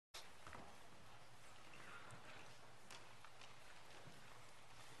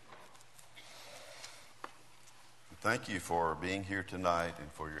Thank you for being here tonight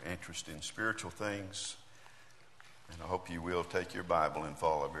and for your interest in spiritual things. And I hope you will take your Bible and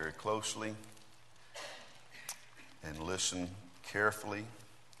follow very closely and listen carefully,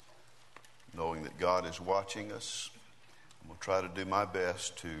 knowing that God is watching us. I'm going to try to do my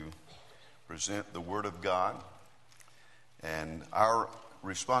best to present the Word of God, and our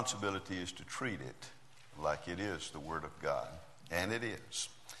responsibility is to treat it like it is the Word of God, and it is.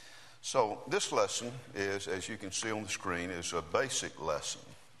 So this lesson is, as you can see on the screen, is a basic lesson.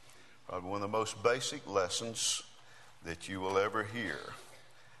 Probably one of the most basic lessons that you will ever hear.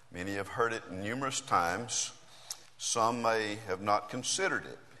 Many have heard it numerous times. Some may have not considered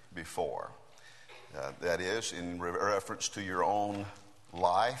it before. That is, in reference to your own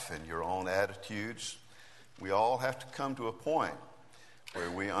life and your own attitudes. We all have to come to a point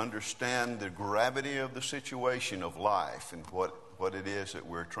where we understand the gravity of the situation of life and what it is that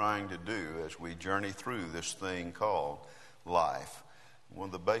we're trying to do as we journey through this thing called life. One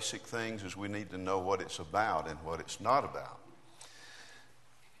of the basic things is we need to know what it's about and what it's not about.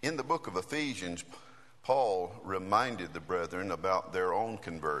 In the book of Ephesians, Paul reminded the brethren about their own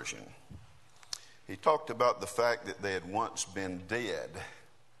conversion. He talked about the fact that they had once been dead.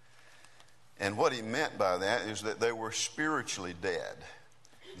 And what he meant by that is that they were spiritually dead.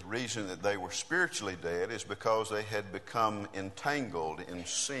 The reason that they were spiritually dead is because they had become entangled in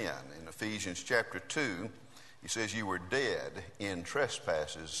sin. In Ephesians chapter 2, he says, you were dead in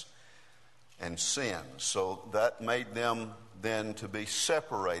trespasses and sins. So that made them then to be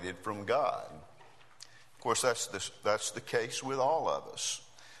separated from God. Of course, that's the case with all of us.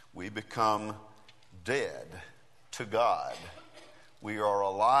 We become dead to God. We are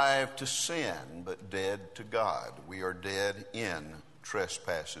alive to sin, but dead to God. We are dead in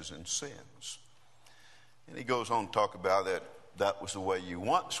trespasses and sins. And he goes on to talk about that was the way you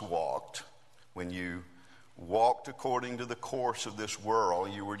once walked. When you walked according to the course of this world,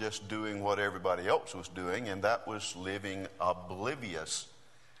 you were just doing what everybody else was doing, and that was living oblivious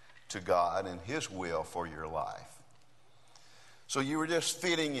to God and His will for your life. So you were just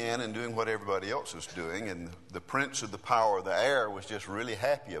fitting in and doing what everybody else was doing, and the prince of the power of the air was just really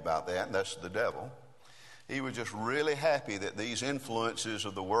happy about that, and that's the devil. He was just really happy that these influences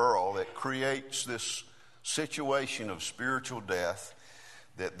of the world that creates this situation of spiritual death,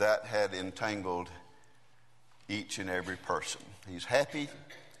 that had entangled each and every person. He's happy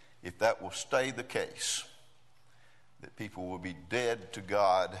if that will stay the case, that people will be dead to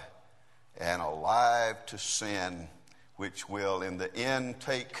God and alive to sin, which will in the end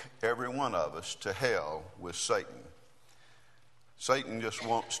take every one of us to hell with Satan. Satan just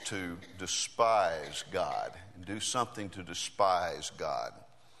wants to despise God and do something to despise God.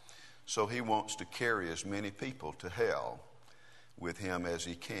 So he wants to carry as many people to hell with him as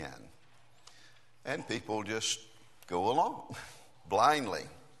he can. And people just go along blindly.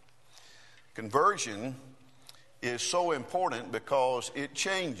 Conversion is so important because it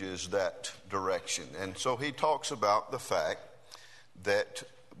changes that direction. And so he talks about the fact that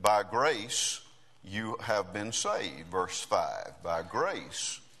by grace you have been saved. Verse 5. By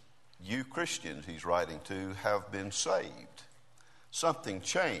grace, you Christians, he's writing to, have been saved. Something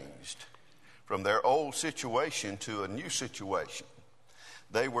changed from their old situation to a new situation.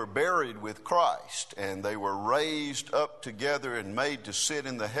 They were buried with Christ, and they were raised up together and made to sit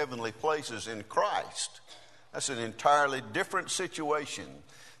in the heavenly places in Christ. That's an entirely different situation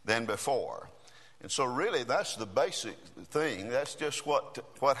than before. And so really that's the basic thing. That's just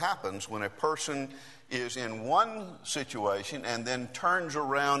what happens when a person is in one situation and then turns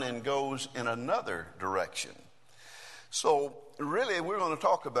around and goes in another direction. So really we're going to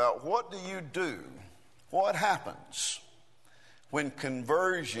talk about what do you do? What happens when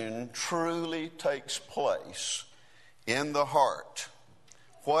conversion truly takes place in the heart?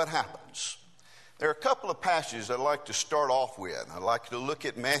 What happens? There are a couple of passages I'd like to start off with. I'd like to look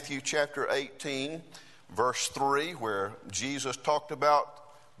at Matthew chapter 18, verse 3, where Jesus talked about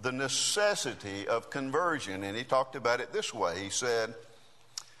the necessity of conversion. And he talked about it this way. He said,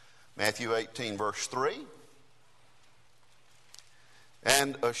 Matthew 18, verse 3,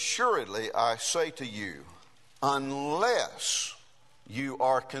 and assuredly I say to you, unless you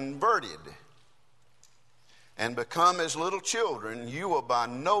are converted and become as little children, you will by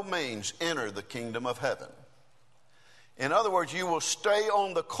no means enter the kingdom of heaven. In other words, you will stay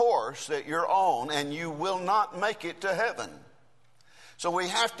on the course that you're on and you will not make it to heaven. So we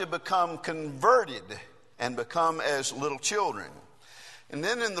have to become converted and become as little children. And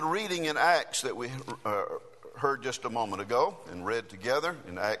then in the reading in Acts that we heard just a moment ago and read together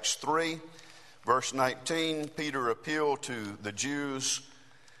in Acts 3, verse 19, Peter appealed to the Jews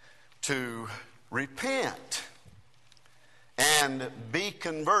to repent and be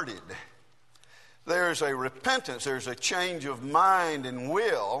converted. There's a repentance, there's a change of mind and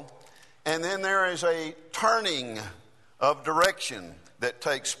will, and then there is a turning of direction that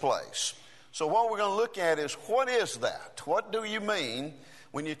takes place. So what we're going to look at is, what is that? What do you mean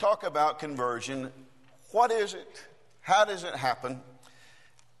when you talk about conversion? What is it? How does it happen?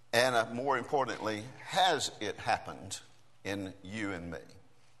 And more importantly, has it happened in you and me?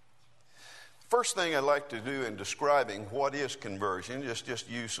 First thing I'd like to do in describing what is conversion, just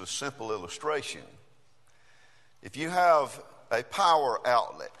use a simple illustration. If you have a power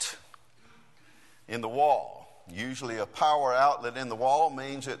outlet in the wall, usually a power outlet in the wall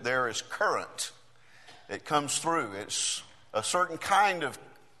means that there is current. It comes through. It's a certain kind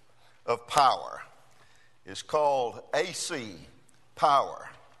of power. It's called AC power.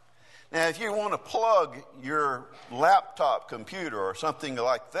 Now, if you want to plug your laptop computer or something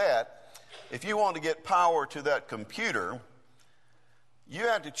like that, if you want to get power to that computer, you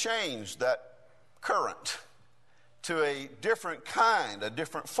have to change that current to a different kind, a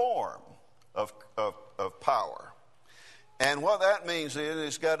different form of power. And what that means is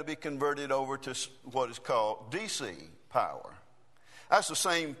it's got to be converted over to what is called DC power. That's the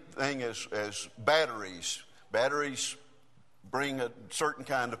same thing as batteries. Batteries bring a certain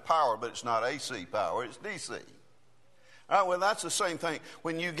kind of power, but it's not AC power, it's DC. All right, well, that's the same thing.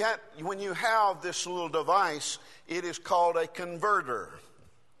 When you have this little device, it is called a converter.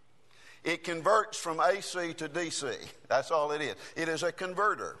 It converts from AC to DC. That's all it is. It is a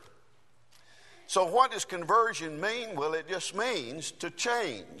converter. So what does conversion mean? Well, it just means to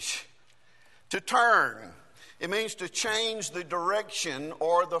change, to turn. It means to change the direction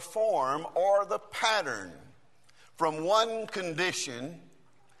or the form or the pattern from one condition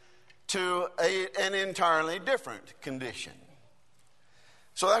to an entirely different condition.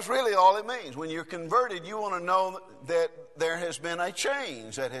 So that's really all it means. When you're converted, you want to know that there has been a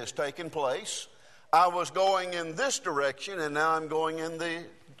change that has taken place. I was going in this direction, and now I'm going in the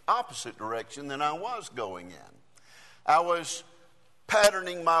opposite direction than I was going in. I was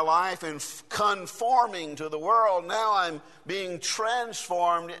patterning my life and conforming to the world. Now I'm being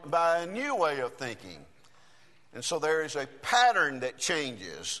transformed by a new way of thinking. And so there is a pattern that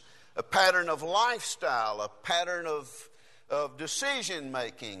changes, a pattern of lifestyle, a pattern of decision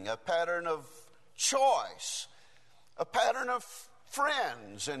making, a pattern of choice, a pattern of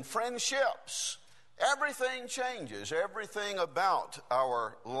friends and friendships. Everything changes. Everything about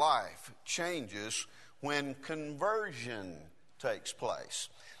our life changes when conversion takes place.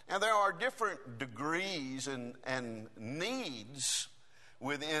 Now, there are different degrees and needs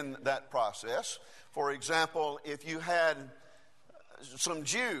within that process. For example, if you had some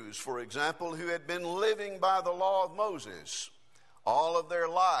Jews, for example, who had been living by the law of Moses all of their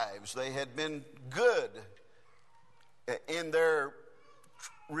lives, they had been good in their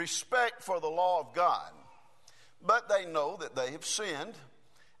respect for the law of God, but they know that they have sinned,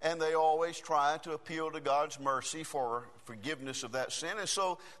 and they always try to appeal to God's mercy for forgiveness of that sin, and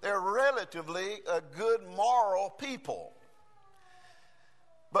so they're relatively a good moral people.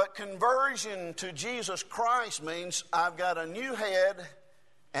 But conversion to Jesus Christ means I've got a new head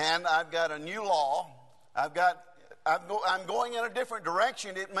and I've got a new law. I'm going in a different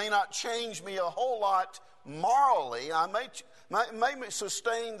direction. It may not change me a whole lot morally. I may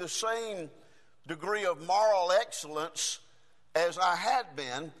sustain the same degree of moral excellence as I had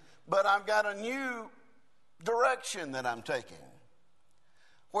been, but I've got a new direction that I'm taking.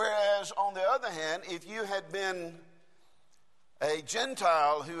 Whereas, on the other hand, if you had been a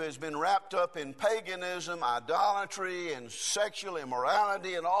Gentile who has been wrapped up in paganism, idolatry, and sexual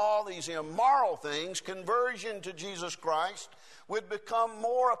immorality, and all these immoral things, conversion to Jesus Christ would become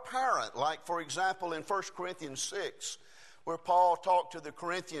more apparent. Like, for example, in 1 Corinthians 6, where Paul talked to the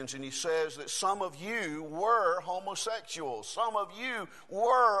Corinthians and he says that some of you were homosexuals, some of you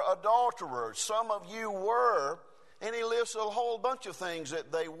were adulterers, some of you were, and he lists a whole bunch of things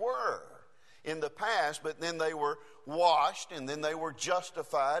that they were in the past, but then they were washed, and then they were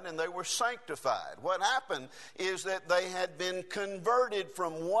justified, and they were sanctified. What happened is that they had been converted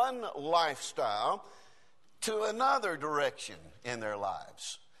from one lifestyle to another direction in their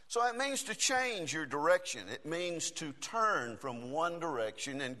lives. So it means to change your direction. It means to turn from one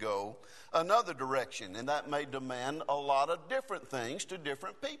direction and go another direction, and that may demand a lot of different things to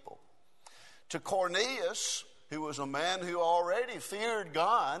different people. To Cornelius, who was a man who already feared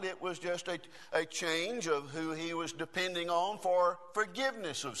God, it was just a change of who he was depending on for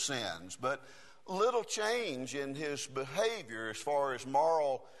forgiveness of sins. But little change in his behavior as far as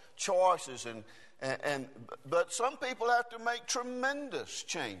moral choices, but some people have to make tremendous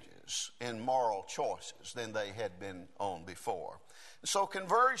changes in moral choices than they had been on before. So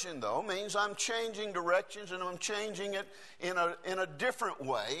conversion, though, means I'm changing directions, and I'm changing it in a different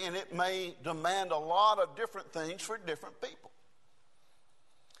way, and it may demand a lot of different things for different people.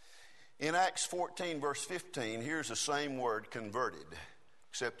 In Acts 14, verse 15, here's the same word, converted,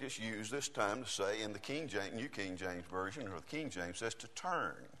 except it's used this time to say in the New King James Version, or the King James says to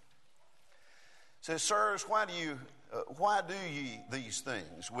turn. It says, sirs, why do ye these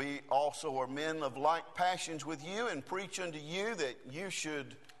things? We also are men of like passions with you, and preach unto you that you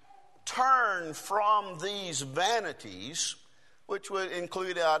should turn from these vanities, which would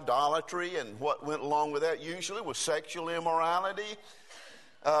include idolatry, and what went along with that usually was sexual immorality.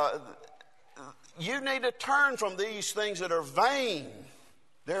 You need to turn from these things that are vain.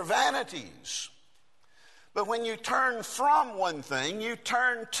 They're vanities. But when you turn from one thing, you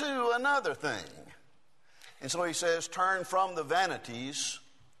turn to another thing. And so he says, turn from the vanities,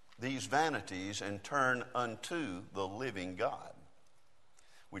 these vanities, and turn unto the living God,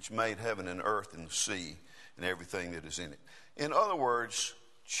 which made heaven and earth and the sea and everything that is in it. In other words,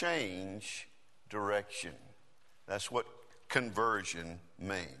 change direction. That's what conversion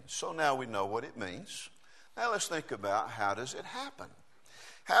means. So now we know what it means. Now let's think about, how does it happen?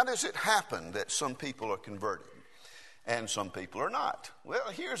 How does it happen that some people are converted and some people are not?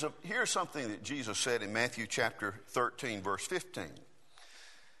 Well, here's something that Jesus said in Matthew chapter 13, verse 15.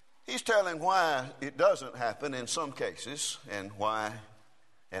 He's telling why it doesn't happen in some cases, and why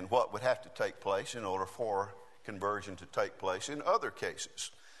and what would have to take place in order for conversion to take place in other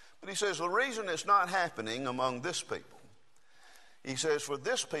cases. But he says the reason it's not happening among this people, he says, for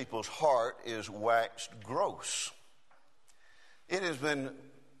this people's heart is waxed gross. It has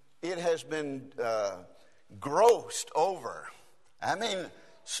been grossed over. I mean,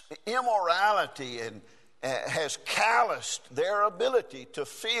 immorality has calloused their ability to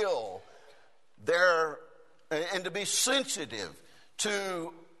feel and to be sensitive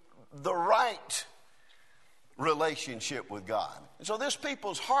to the right relationship with God. And so this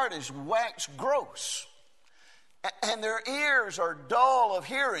people's heart is waxed gross. And their ears are dull of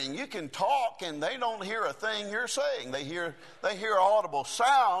hearing. You can talk and they don't hear a thing you're saying. They hear audible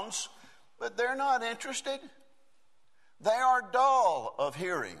sounds, but they're not interested. They are dull of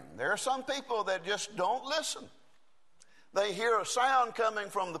hearing. There are some people that just don't listen. They hear a sound coming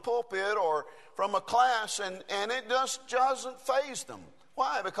from the pulpit or from a class, and it just doesn't faze them.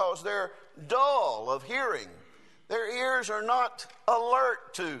 Why? Because they're dull of hearing. Their ears are not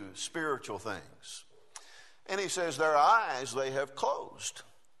alert to spiritual things. And he says their eyes they have closed.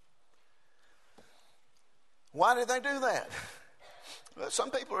 Why did they do that? Well, some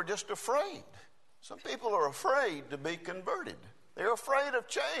people are just afraid. Some people are afraid to be converted. They're afraid of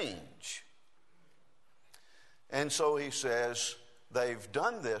change. And so he says they've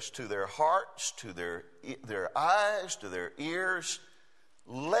done this to their hearts, to their eyes, to their ears,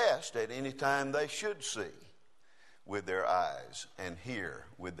 lest at any time they should see with their eyes and hear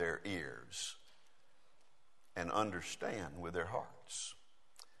with their ears and understand with their hearts,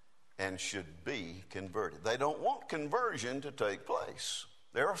 and should be converted. They don't want conversion to take place.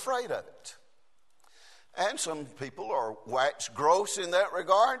 They're afraid of it. And some people are waxed gross in that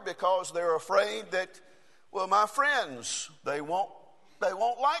regard because they're afraid that, well, my friends, they won't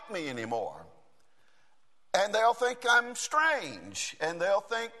like me anymore. And they'll think I'm strange, and they'll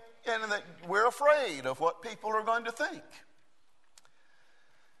think, and that we're afraid of what people are going to think.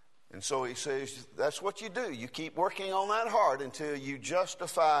 And so he says, that's what you do. You keep working on that heart until you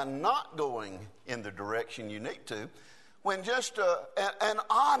justify not going in the direction you need to, when just an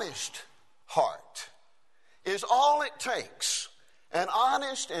honest heart is all it takes. An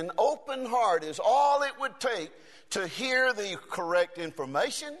honest and open heart is all it would take to hear the correct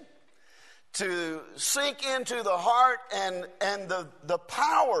information, to sink into the heart, and the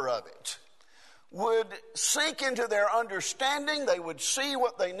power of it would sink into their understanding. They would see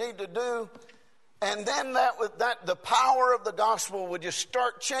what they need to do, and then the power of the gospel would just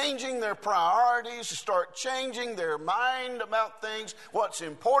start changing their priorities, start changing their mind about things, what's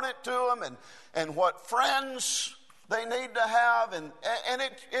important to them, and what friends they need to have, and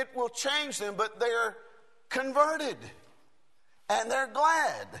it will change them. But they're converted, and they're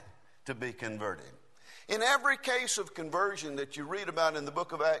glad to be converted. In every case of conversion that you read about in the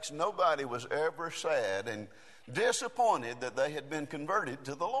book of Acts, nobody was ever sad and disappointed that they had been converted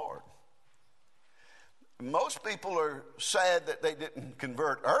to the Lord. Most people are sad that they didn't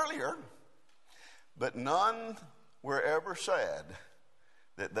convert earlier, but none were ever sad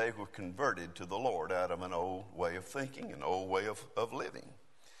that they were converted to the Lord out of an old way of thinking, an old way of living.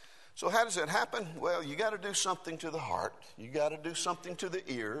 So how does it happen? Well, you got to do something to the heart. You got to do something to the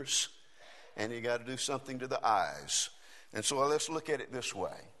ears. And you got to do something to the eyes. And so let's look at it this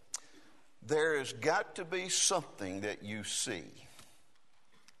way. There has got to be something that you see.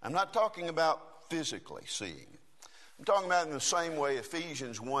 I'm not talking about physically seeing. I'm talking about in the same way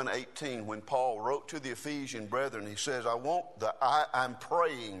Ephesians 1:18, when Paul wrote to the Ephesian brethren, he says, I'm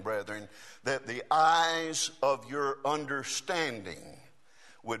praying, brethren, that the eyes of your understanding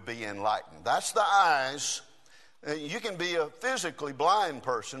would be enlightened. That's the eyes. You can be a physically blind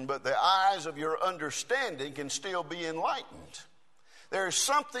person, but the eyes of your understanding can still be enlightened. There's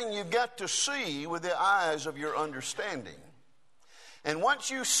something you've got to see with the eyes of your understanding. And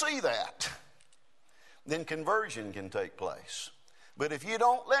once you see that, then conversion can take place. But if you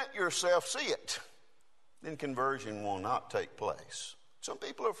don't let yourself see it, then conversion will not take place. Some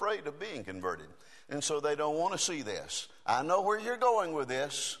people are afraid of being converted, and so they don't want to see this. I know where you're going with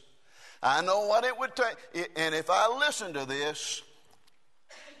this. I know what it would take. And if I listen to this,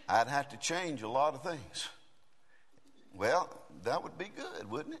 I'd have to change a lot of things. Well, that would be good,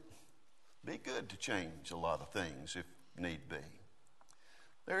 wouldn't it? Be good to change a lot of things if need be.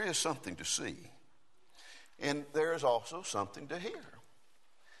 There is something to see. And there is also something to hear.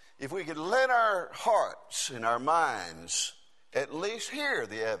 If we could let our hearts and our minds at least hear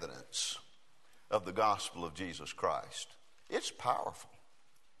the evidence of the gospel of Jesus Christ, it's powerful.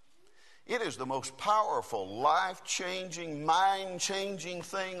 It is the most powerful, life-changing, mind-changing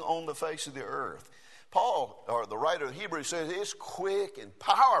thing on the face of the earth. Paul, or the writer of Hebrews, says it's quick and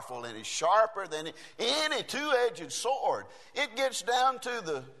powerful and it's sharper than any two-edged sword. It gets down to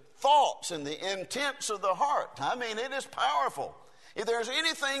the thoughts and the intents of the heart. I mean, it is powerful. If there's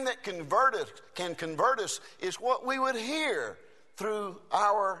anything that can convert us, it's what we would hear through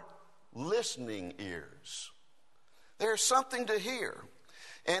our listening ears. There's something to hear.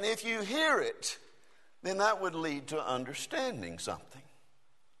 And if you hear it, then that would lead to understanding something.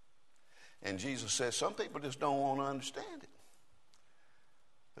 And Jesus says some people just don't want to understand it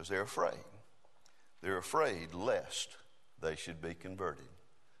because they're afraid. They're afraid lest they should be converted.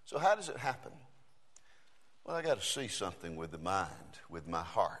 So how does it happen? Well, I got to see something with the mind, with my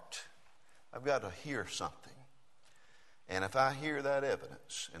heart. I've got to hear something. And if I hear that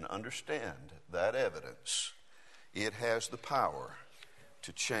evidence and understand that evidence, it has the power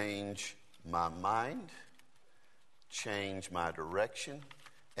to change my mind, change my direction,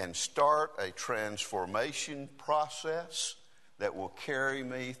 and start a transformation process that will carry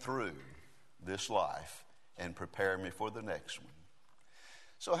me through this life and prepare me for the next one.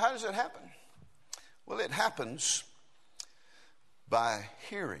 So how does it happen? Well, it happens by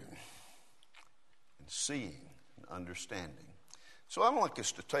hearing and seeing and understanding. So I'd like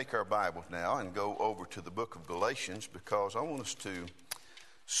us to take our Bibles now and go over to the book of Galatians, because I want us to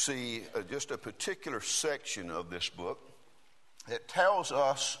see just a particular section of this book that tells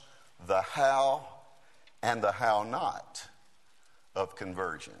us the how and the how not of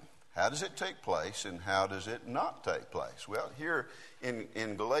conversion. How does it take place and how does it not take place? Well, here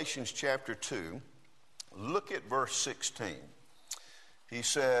in Galatians chapter 2, look at verse 16. He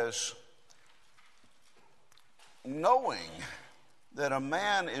says, knowing that a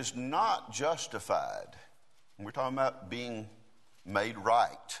man is not justified, and we're talking about being made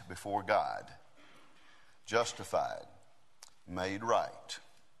right before God, justified, made right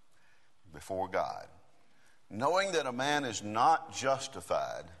before God. Knowing that a man is not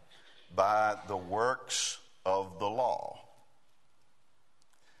justified by the works of the law,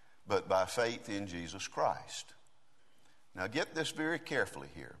 but by faith in Jesus Christ. Now get this very carefully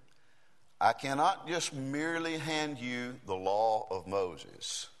here. I cannot just merely hand you the law of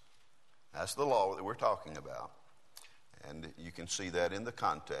Moses. That's the law that we're talking about. And you can see that in the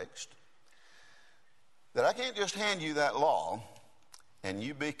context. That I can't just hand you that law and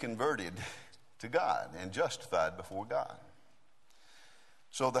you be converted to God and justified before God.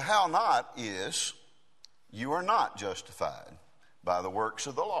 So the how not is you are not justified by the works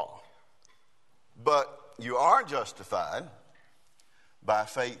of the law. But you are justified by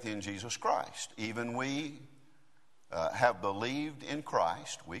faith in Jesus Christ. Even we have believed in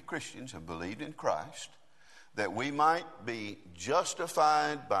Christ, we Christians have believed in Christ, that we might be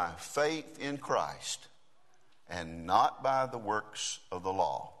justified by faith in Christ and not by the works of the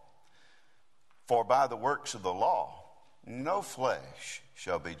law. For by the works of the law, no flesh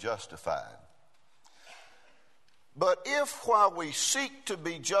shall be justified. But if while we seek to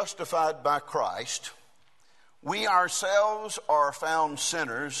be justified by Christ, we ourselves are found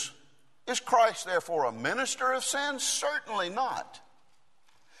sinners, is Christ therefore a minister of sin? Certainly not.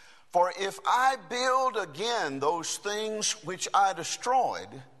 For if I build again those things which I destroyed,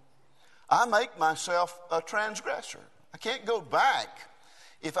 I make myself a transgressor. I can't go back.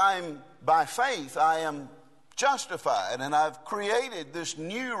 If I'm by faith, I am justified, and I've created this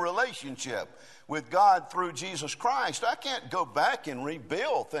new relationship with God through Jesus Christ. I can't go back and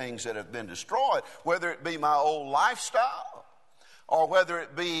rebuild things that have been destroyed, whether it be my old lifestyle or whether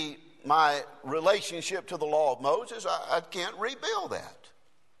it be my relationship to the law of Moses. I can't rebuild that.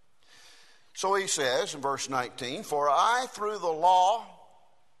 So he says in verse 19, for I through the law,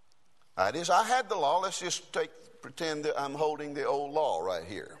 that is, I had the law. Let's just pretend that I'm holding the old law right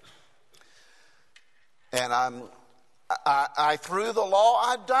here. And I through the law,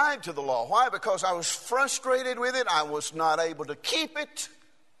 I died to the law. Why? Because I was frustrated with it. I was not able to keep it.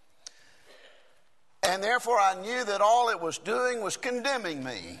 And therefore I knew that all it was doing was condemning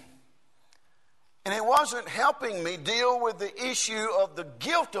me. And it wasn't helping me deal with the issue of the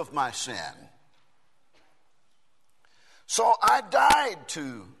guilt of my sin. So I died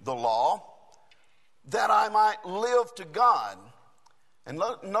to the law that I might live to God. And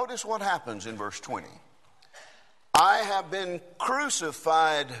notice what happens in verse 20. I have been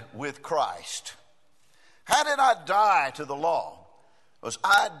crucified with Christ. How did I die to the law?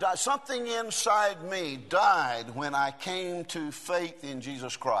 Something inside me died when I came to faith in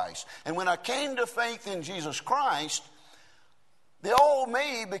Jesus Christ. And when I came to faith in Jesus Christ, the old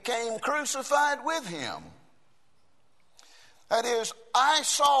me became crucified with him. That is, I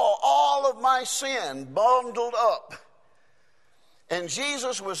saw all of my sin bundled up. And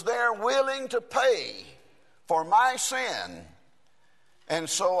Jesus was there willing to pay for my sin. And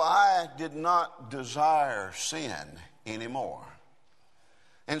so I did not desire sin anymore.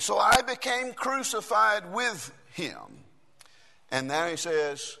 And so I became crucified with him. And now he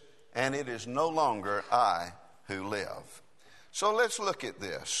says, and it is no longer I who live. So let's look at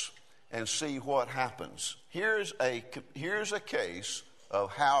this and see what happens. Here's a case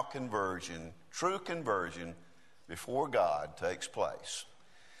of how conversion, true conversion before God takes place.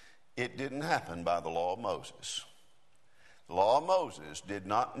 It didn't happen by the law of Moses. The law of Moses did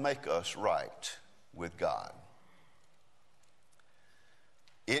not make us right with God.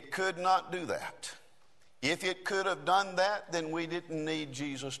 It could not do that. If it could have done that, then we didn't need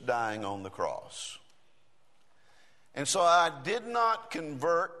Jesus dying on the cross. And so I did not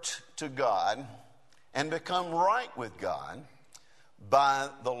convert to God and become right with God by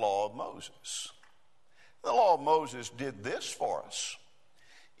the law of Moses. The law of Moses did this for us.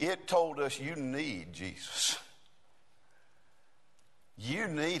 It told us you need Jesus. You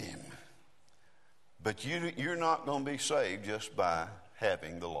need him. But you're not going to be saved just by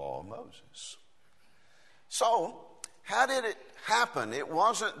having the law of Moses. So, how did it happen? It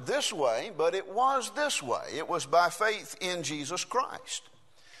wasn't this way, but it was this way. It was by faith in Jesus Christ.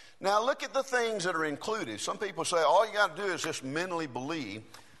 Now, look at the things that are included. Some people say all you got to do is just mentally believe.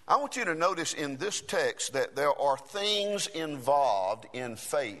 I want you to notice in this text that there are things involved in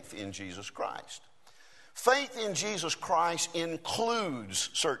faith in Jesus Christ. Faith in Jesus Christ includes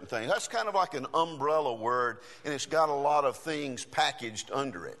certain things. That's kind of like an umbrella word, and it's got a lot of things packaged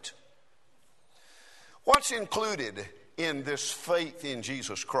under it. What's included in this faith in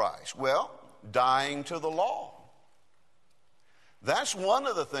Jesus Christ? Well, dying to the law. That's one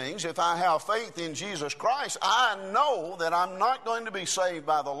of the things. If I have faith in Jesus Christ, I know that I'm not going to be saved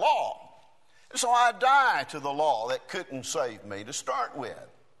by the law. So I die to the law that couldn't save me to start with.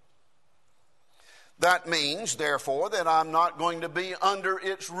 That means, therefore, that I'm not going to be under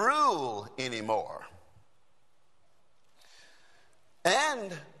its rule anymore.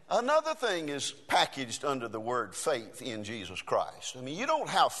 And another thing is packaged under the word faith in Jesus Christ. I mean, you don't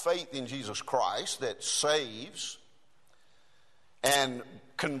have faith in Jesus Christ that saves and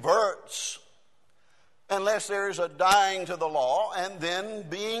converts unless there is a dying to the law and then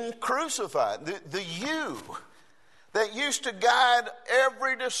being crucified. The you that used to guide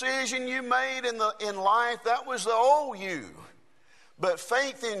every decision you made in life, that was the old you. But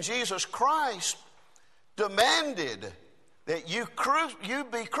faith in Jesus Christ demanded that you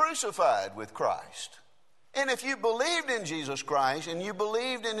be crucified with Christ. And if you believed in Jesus Christ and you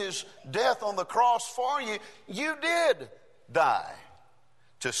believed in his death on the cross for you, you did die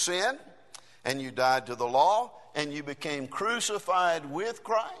to sin, and you died to the law, and you became crucified with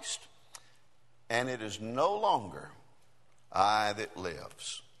Christ. And it is no longer I that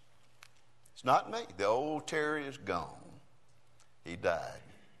lives. It's not me. The old Terry is gone. He died.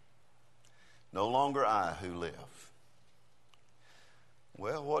 No longer I who live.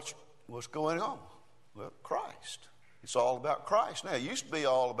 Well, what's going on? Well, Christ. It's all about Christ. Now, it used to be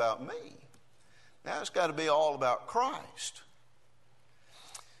all about me. Now it's got to be all about Christ.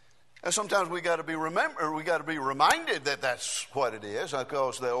 And sometimes we got to be reminded that that's what it is,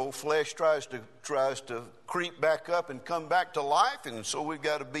 because the old flesh tries to creep back up and come back to life, and so we've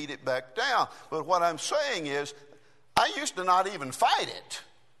got to beat it back down. But what I'm saying is, I used to not even fight it.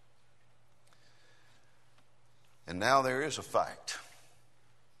 And now there is a fight.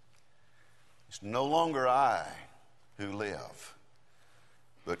 It's no longer I who live,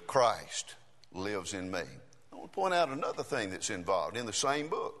 but Christ lives in me. I want to point out another thing that's involved in the same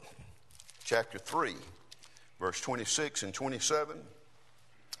book. Chapter 3, verse 26 and 27.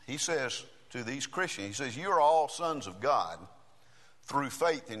 He says to these Christians, he says, "You are all sons of God through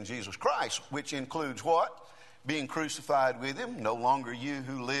faith in Jesus Christ," which includes what? Being crucified with him. No longer you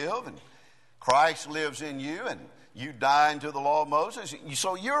who live, and Christ lives in you, and you die into the law of Moses.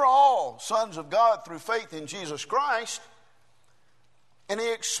 So you're all sons of God through faith in Jesus Christ. And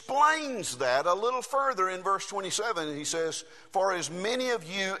he explains that a little further in verse 27. He says, "For as many of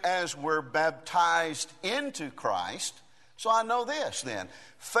you as were baptized into Christ," so I know this then,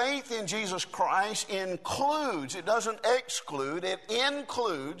 faith in Jesus Christ includes, it doesn't exclude, it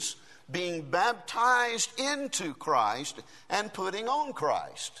includes being baptized into Christ and putting on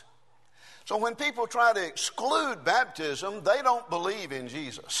Christ. So when people try to exclude baptism, they don't believe in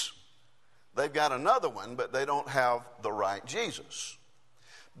Jesus. They've got another one, but they don't have the right Jesus.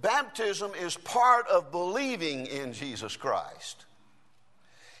 Baptism is part of believing in Jesus Christ.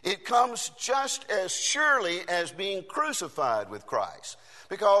 It comes just as surely as being crucified with Christ.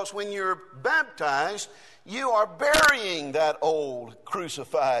 Because when you're baptized, you are burying that old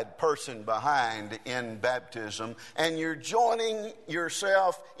crucified person behind in baptism, and you're joining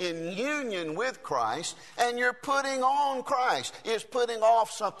yourself in union with Christ, and you're putting on Christ. It's putting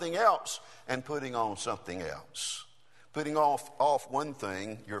off something else and putting on something else. Putting off one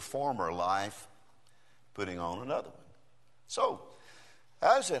thing, your former life, putting on another one. So,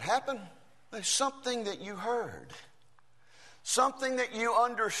 how does it happen? There's something that you heard, something that you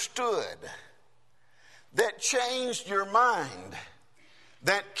understood, that changed your mind,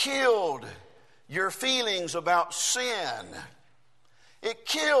 that killed your feelings about sin. It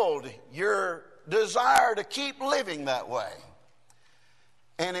killed your desire to keep living that way.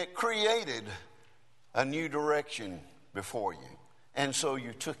 And it created a new direction before you. And so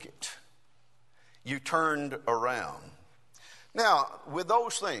you took it. You turned around. Now, with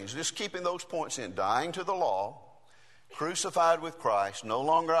those things, just keeping those points in, dying to the law, crucified with Christ, no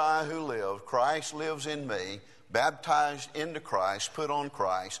longer I who live, Christ lives in me, baptized into Christ, put on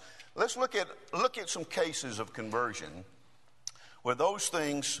Christ. Let's look at some cases of conversion where those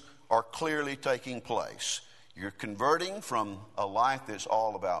things are clearly taking place. You're converting from a life that's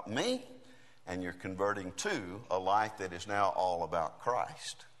all about me, and you're converting to a life that is now all about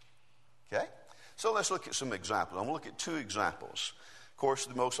Christ. Okay? So let's look at some examples. I'm going to look at two examples. Of course,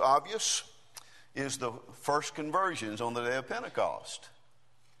 the most obvious is the first conversions on the day of Pentecost.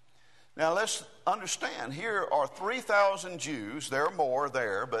 Now let's understand, here are 3,000 Jews. There are more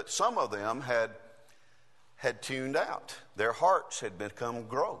there, but some of them had tuned out. Their hearts had become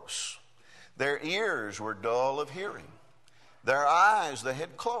gross. Their ears were dull of hearing. Their eyes they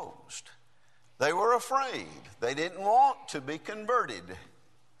had closed. They were afraid. They didn't want to be converted.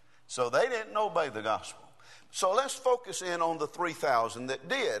 So they didn't obey the gospel. So let's focus in on the 3,000 that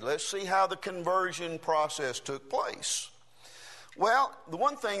did. Let's see how the conversion process took place. Well, the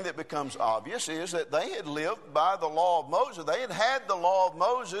one thing that becomes obvious is that they had lived by the law of Moses. They had had the law of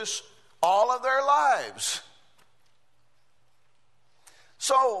Moses all of their lives.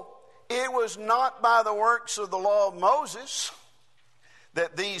 So it was not by the works of the law of Moses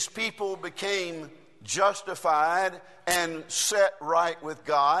that these people became justified and set right with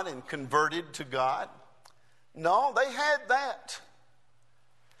God and converted to God. No, they had that.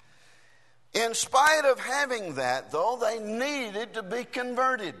 In spite of having that, though, they needed to be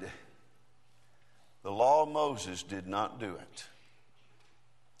converted. The law of Moses did not do it.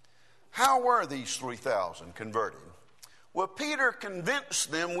 How were these 3,000 converted? Well, Peter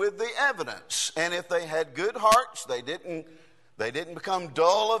convinced them with the evidence. And if they had good hearts, they didn't become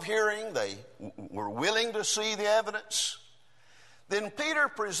dull of hearing. They were willing to see the evidence. Then Peter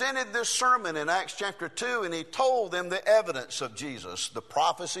presented this sermon in Acts chapter 2, and he told them the evidence of Jesus, the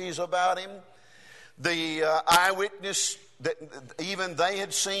prophecies about him, the eyewitness that even they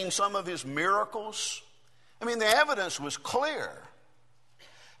had seen some of his miracles. I mean, the evidence was clear.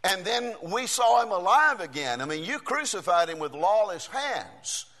 And then we saw him alive again. I mean, you crucified him with lawless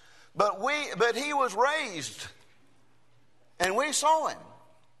hands, but he was raised, and we saw him.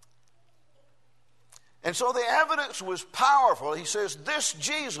 And so the evidence was powerful. He says, this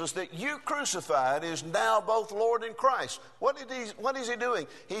Jesus that you crucified is now both Lord and Christ. What is he doing?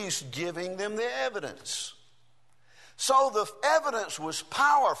 He's giving them the evidence. So the evidence was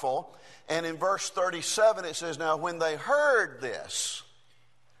powerful. And in verse 37 it says, now when they heard this,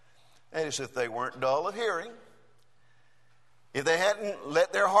 that is, if they weren't dull of hearing, if they hadn't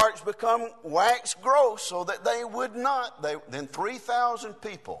let their hearts become wax gross so that they would not, then 3,000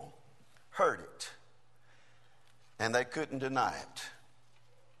 people heard it. And they couldn't deny it.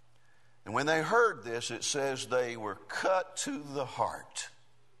 And when they heard this, it says they were cut to the heart.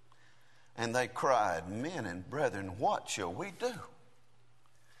 And they cried, men and brethren, what shall we do?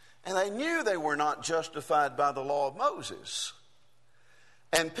 And they knew they were not justified by the law of Moses.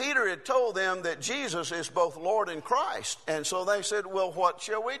 And Peter had told them that Jesus is both Lord and Christ. And so they said, well, what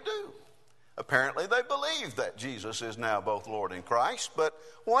shall we do? Apparently they believe that Jesus is now both Lord and Christ. But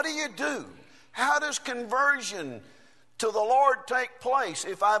what do you do? How does conversion to the Lord take place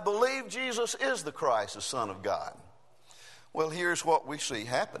if I believe Jesus is the Christ, the Son of God? Well, here's what we see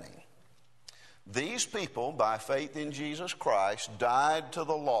happening. These people, by faith in Jesus Christ, died to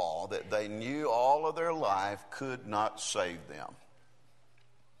the law that they knew all of their life could not save them.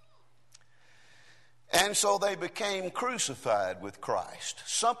 And so they became crucified with Christ.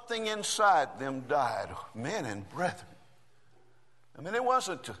 Something inside them died. Men and brethren. I mean, it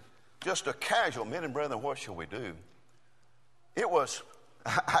wasn't just a casual, men and brethren, what shall we do? It was,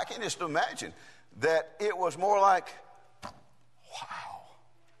 I can just imagine that it was more like, wow,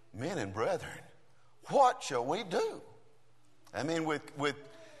 men and brethren, what shall we do? I mean, with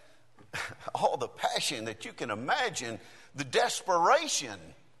all the passion that you can imagine, the desperation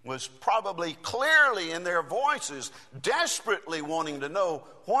was probably clearly in their voices, desperately wanting to know,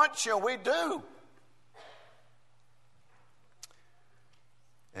 what shall we do?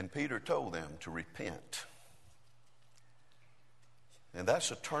 And Peter told them to repent. And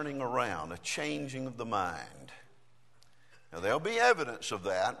that's a turning around, a changing of the mind. Now, there'll be evidence of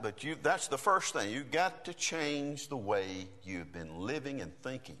that, but that's the first thing. You've got to change the way you've been living and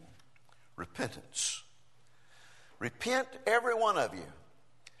thinking. Repentance. Repent, every one of you,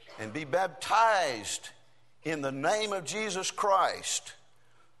 and be baptized in the name of Jesus Christ.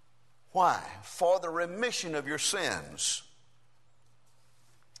 Why? For the remission of your sins.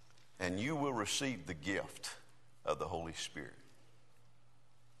 And you will receive the gift of the Holy Spirit.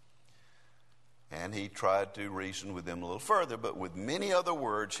 And he tried to reason with them a little further, but with many other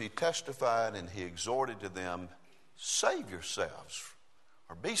words he testified and he exhorted to them, save yourselves,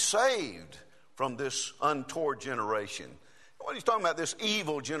 or be saved from this untoward generation. What he's talking about, this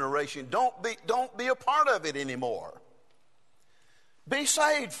evil generation, don't be a part of it anymore. Be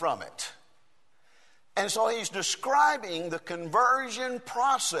saved from it. And so he's describing the conversion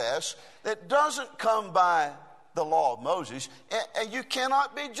process that doesn't come by the law of Moses, and you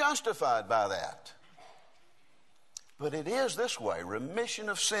cannot be justified by that. But it is this way. Remission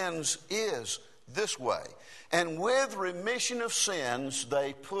of sins is this way. And with remission of sins,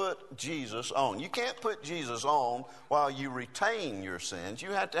 they put Jesus on. You can't put Jesus on while you retain your sins.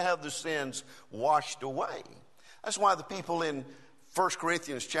 You have to have the sins washed away. That's why the people in 1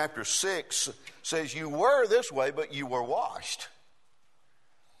 Corinthians chapter 6 says, you were this way, but you were washed.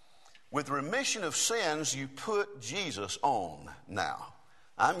 With remission of sins, you put Jesus on now.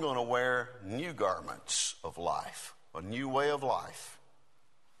 I'm going to wear new garments of life, a new way of life.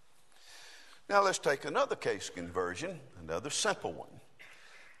 Now let's take another case of conversion, another simple one.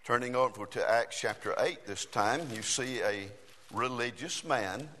 Turning over to Acts chapter 8 this time, you see a religious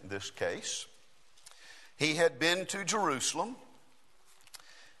man in this case. He had been to Jerusalem,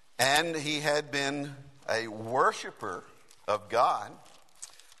 and he had been a worshiper of God.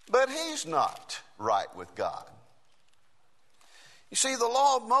 But he's not right with God. You see, the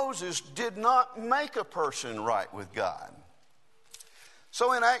law of Moses did not make a person right with God.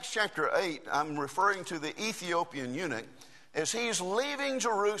 So in Acts chapter 8, I'm referring to the Ethiopian eunuch. As he's leaving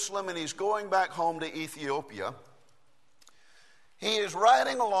Jerusalem and he's going back home to Ethiopia, he is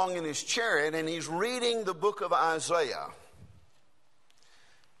riding along in his chariot and he's reading the book of Isaiah.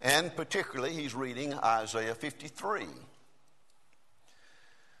 And particularly, he's reading Isaiah 53.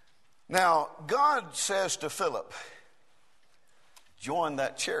 Now, God says to Philip, join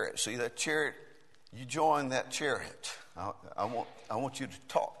that chariot. See that chariot? You join that chariot. I want you to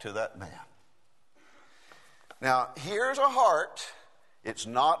talk to that man. Now, here's a heart. It's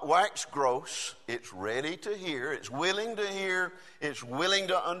not wax gross. It's ready to hear. It's willing to hear. It's willing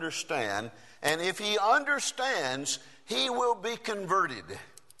to understand. And if he understands, he will be converted.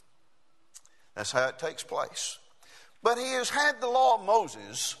 That's how it takes place. But he has had the law of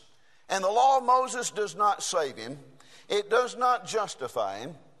Moses, And the law of Moses does not save him. It does not justify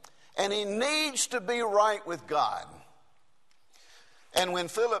him. And he needs to be right with God. And when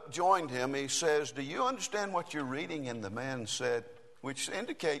Philip joined him, he says, do you understand what you're reading? And the man said, which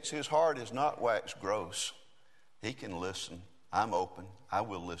indicates his heart is not waxed gross. He can listen. I'm open. I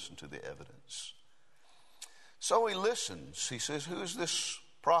will listen to the evidence. So he listens. He says, who is this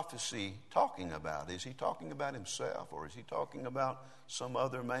prophecy talking about? Is he talking about himself, or is he talking about some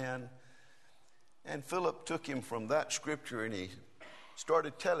other man? And Philip took him from that scripture and he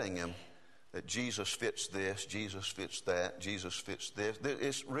started telling him that Jesus fits this, Jesus fits that, Jesus fits this.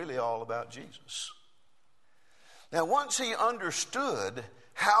 It's really all about Jesus. Now, once he understood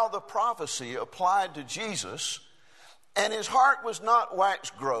how the prophecy applied to Jesus, and his heart was not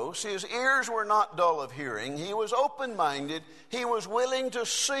waxed gross, his ears were not dull of hearing, he was open-minded, he was willing to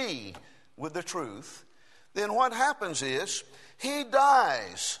see with the truth, then what happens is he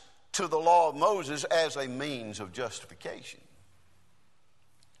dies to the law of Moses as a means of justification.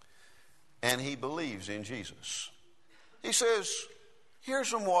 And he believes in Jesus. He says, here's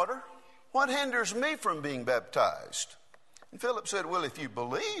some water. What hinders me from being baptized? And Philip said, well, if you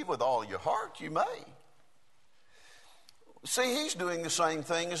believe with all your heart, you may. See, he's doing the same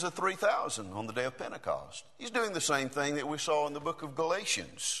thing as the 3,000 on the day of Pentecost. He's doing the same thing that we saw in the book of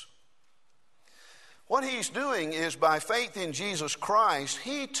Galatians. What he's doing is, by faith in Jesus Christ,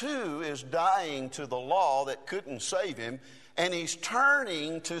 he too is dying to the law that couldn't save him, and he's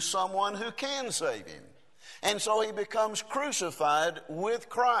turning to someone who can save him. And so he becomes crucified with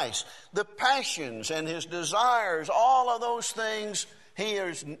Christ. The passions and his desires, all of those things,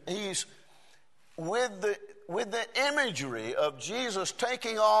 he's with the imagery of Jesus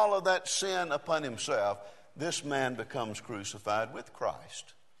taking all of that sin upon himself. This man becomes crucified with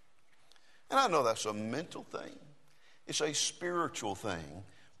Christ. And I know that's a mental thing. It's a spiritual thing,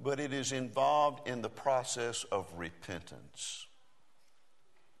 but it is involved in the process of repentance.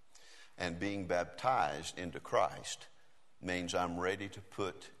 And being baptized into Christ means I'm ready to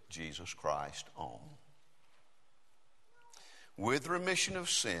put Jesus Christ on. With remission of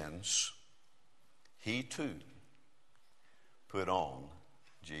sins, he too put on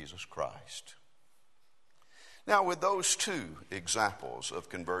Jesus Christ. Now, with those two examples of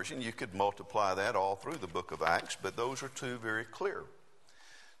conversion, you could multiply that all through the book of Acts, but those are two very clear.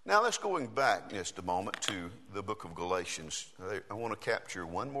 Now, let's going back just a moment to the book of Galatians. I want to capture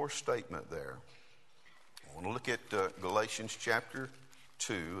one more statement there. I want to look at Galatians chapter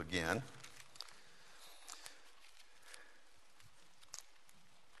 2 again.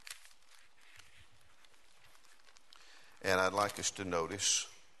 And I'd like us to notice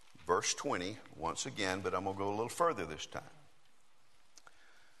verse 20 once again, but I'm going to go a little further this time.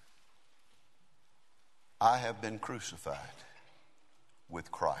 I have been crucified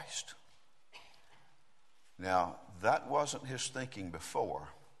with Christ. Now, that wasn't his thinking before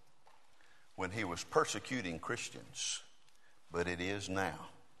when he was persecuting Christians, but it is now.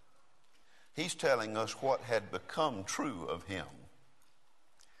 He's telling us what had become true of him.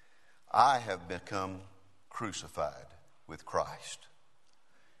 I have become crucified with Christ.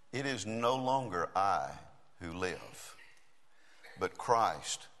 It is no longer I who live, but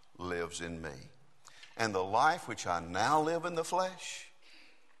Christ lives in me. And the life which I now live in the flesh,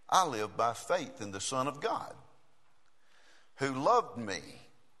 I live by faith in the Son of God, who loved me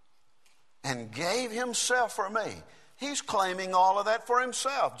and gave himself for me. He's claiming all of that for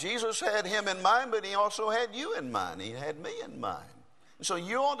himself. Jesus had him in mind, but he also had you in mind. He had me in mind. And so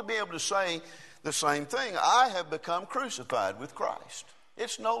you ought to be able to say the same thing. I have become crucified with Christ.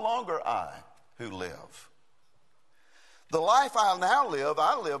 It's no longer I who live. The life I now live,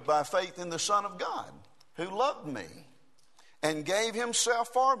 I live by faith in the Son of God, who loved me and gave himself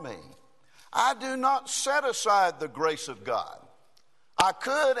for me. I do not set aside the grace of God. I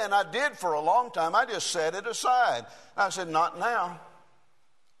could, and I did for a long time. I just set it aside. I said, not now.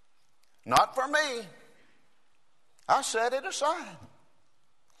 Not for me. I set it aside.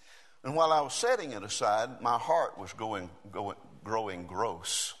 And while I was setting it aside, my heart was growing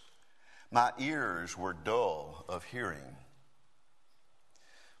gross. My ears were dull of hearing.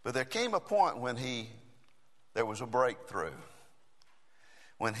 But there came a point when there was a breakthrough.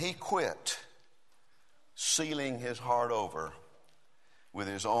 When he quit sealing his heart over with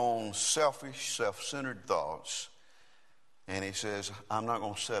his own selfish, self-centered thoughts, and he says, I'm not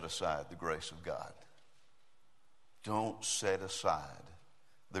going to set aside the grace of God. Don't set aside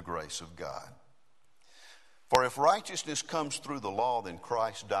the grace of God. For if righteousness comes through the law, then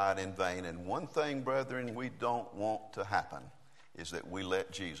Christ died in vain. And one thing, brethren, we don't want to happen is that we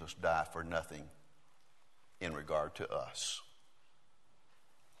let Jesus die for nothing in regard to us.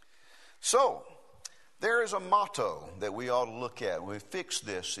 So, there is a motto that we ought to look at. We fix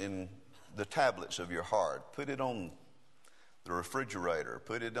this in the tablets of your heart. Put it on the refrigerator.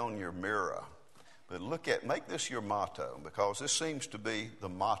 Put it on your mirror. But make this your motto, because this seems to be the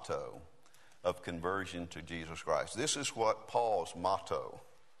motto of conversion to Jesus Christ. This is what Paul's motto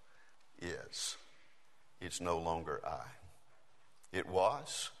is. It's no longer I. It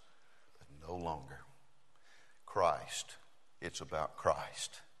was, but no longer. Christ. It's about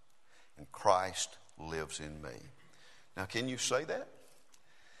Christ. And Christ lives in me. Now, can you say that?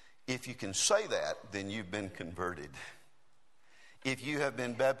 If you can say that, then you've been converted. If you have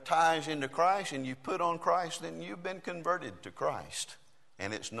been baptized into Christ and you put on Christ, then you've been converted to Christ.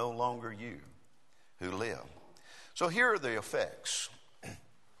 And it's no longer you who live. So here are the effects.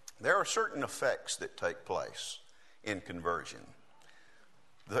 There are certain effects that take place in conversion.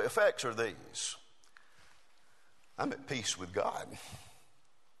 The effects are these. I'm at peace with God.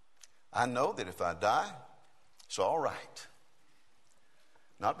 I know that if I die, it's all right.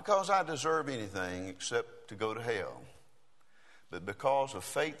 Not because I deserve anything except to go to hell, but because of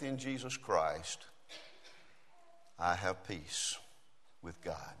faith in Jesus Christ, I have peace with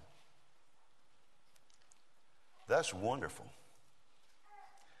God. That's wonderful.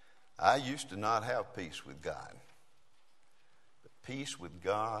 I used to not have peace with God. But peace with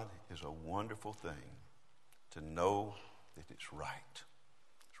God is a wonderful thing, to know that it's right.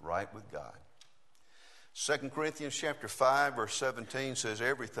 It's right with God. 2 Corinthians chapter 5, verse 17 says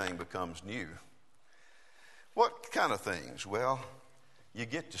everything becomes new. What kind of things? Well, you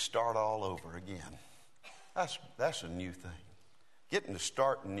get to start all over again. That's a new thing. Getting to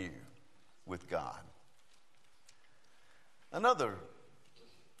start new with God. Another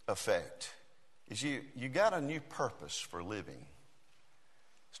effect is you got a new purpose for living.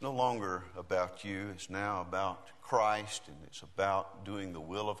 It's no longer about you. It's now about Christ, and it's about doing the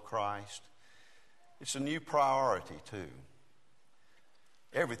will of Christ. It's a new priority, too.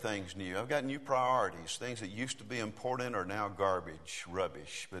 Everything's new. I've got new priorities. Things that used to be important are now garbage,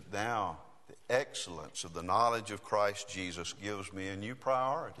 rubbish. But now, the excellence of the knowledge of Christ Jesus gives me a new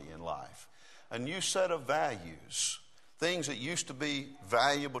priority in life, a new set of values. Things that used to be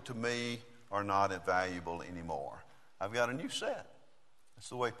valuable to me are not valuable anymore. I've got a new set. That's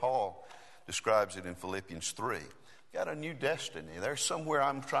the way Paul describes it in Philippians 3. I've got a new destiny. There's somewhere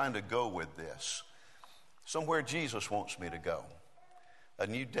I'm trying to go with this. Somewhere Jesus wants me to go. A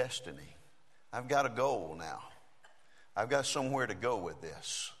new destiny. I've got a goal now. I've got somewhere to go with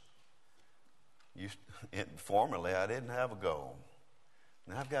this. Formerly, I didn't have a goal.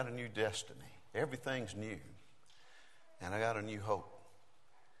 Now I've got a new destiny. Everything's new. And I got a new hope.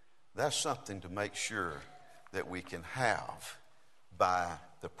 That's something to make sure that we can have by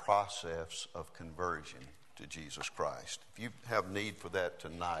the process of conversion to Jesus Christ. If you have need for that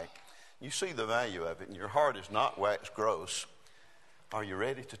tonight, you see the value of it, and your heart is not waxed gross. Are you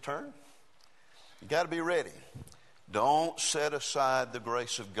ready to turn? You got to be ready. Don't set aside the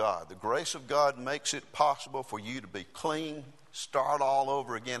grace of God. The grace of God makes it possible for you to be clean, start all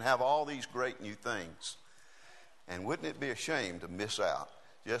over again, have all these great new things. And wouldn't it be a shame to miss out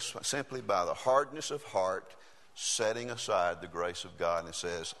just simply by the hardness of heart, setting aside the grace of God, and it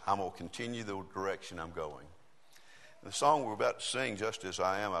says, I'm going to continue the direction I'm going. The song we're about to sing, Just As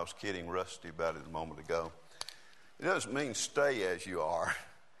I Am, I was kidding Rusty about it a moment ago. It doesn't mean stay as you are,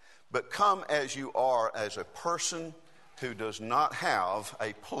 but come as you are as a person who does not have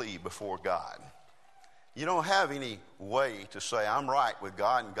a plea before God. You don't have any way to say, I'm right with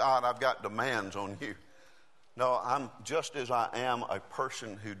God, and God, I've got demands on you. No, I'm just as I am, a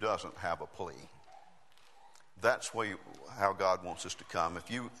person who doesn't have a plea. That's how God wants us to come.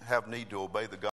 If you have need to obey the